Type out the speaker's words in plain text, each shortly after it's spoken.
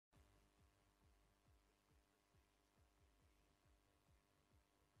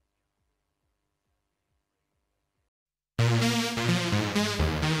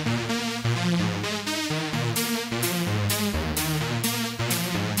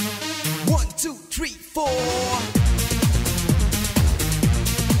1, 2, 3, 4.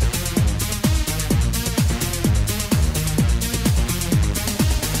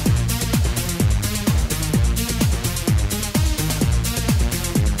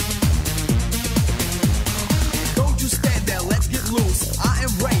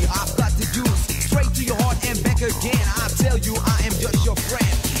 Again, I tell you I am just your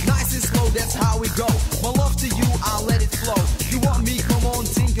friend. Nice and slow, that's how we go. My love to you, I'll let it flow. You want me, come on,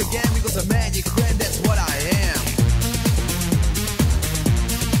 think again. Because a magic friend, that's what I am.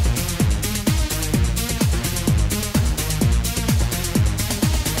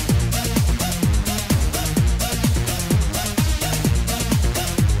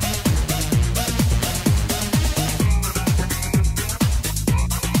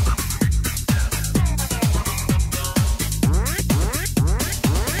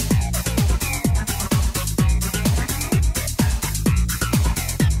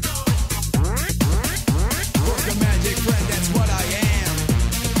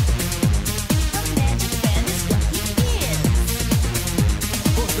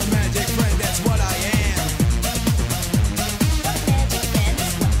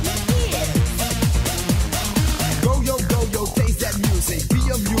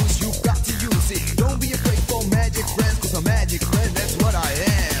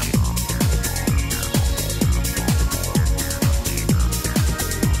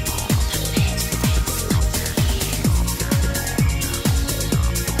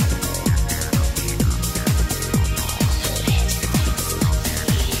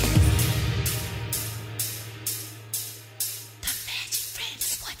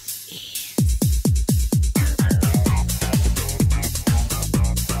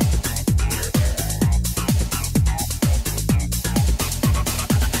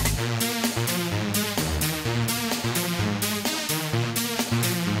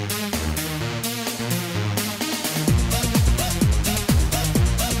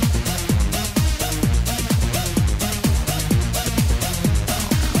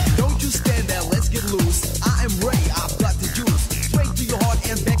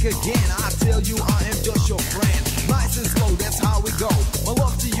 Again, I tell you I am just your friend. Nice and slow, that's how we go. My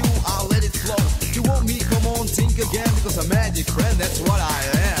love to you, I'll let it flow. You want me, come on, think again. Because a magic friend, that's what I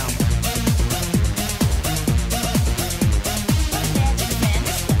am.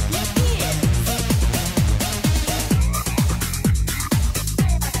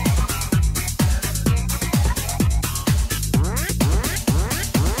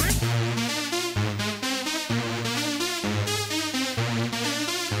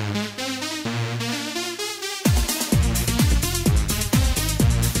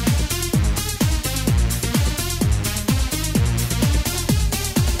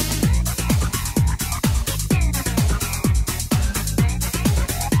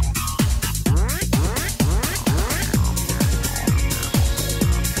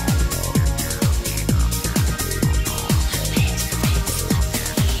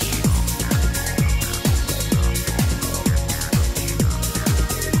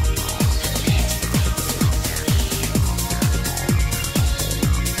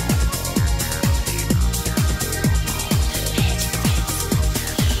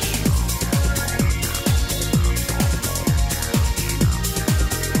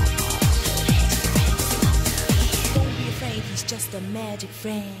 Just a magic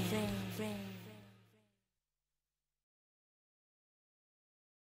friend.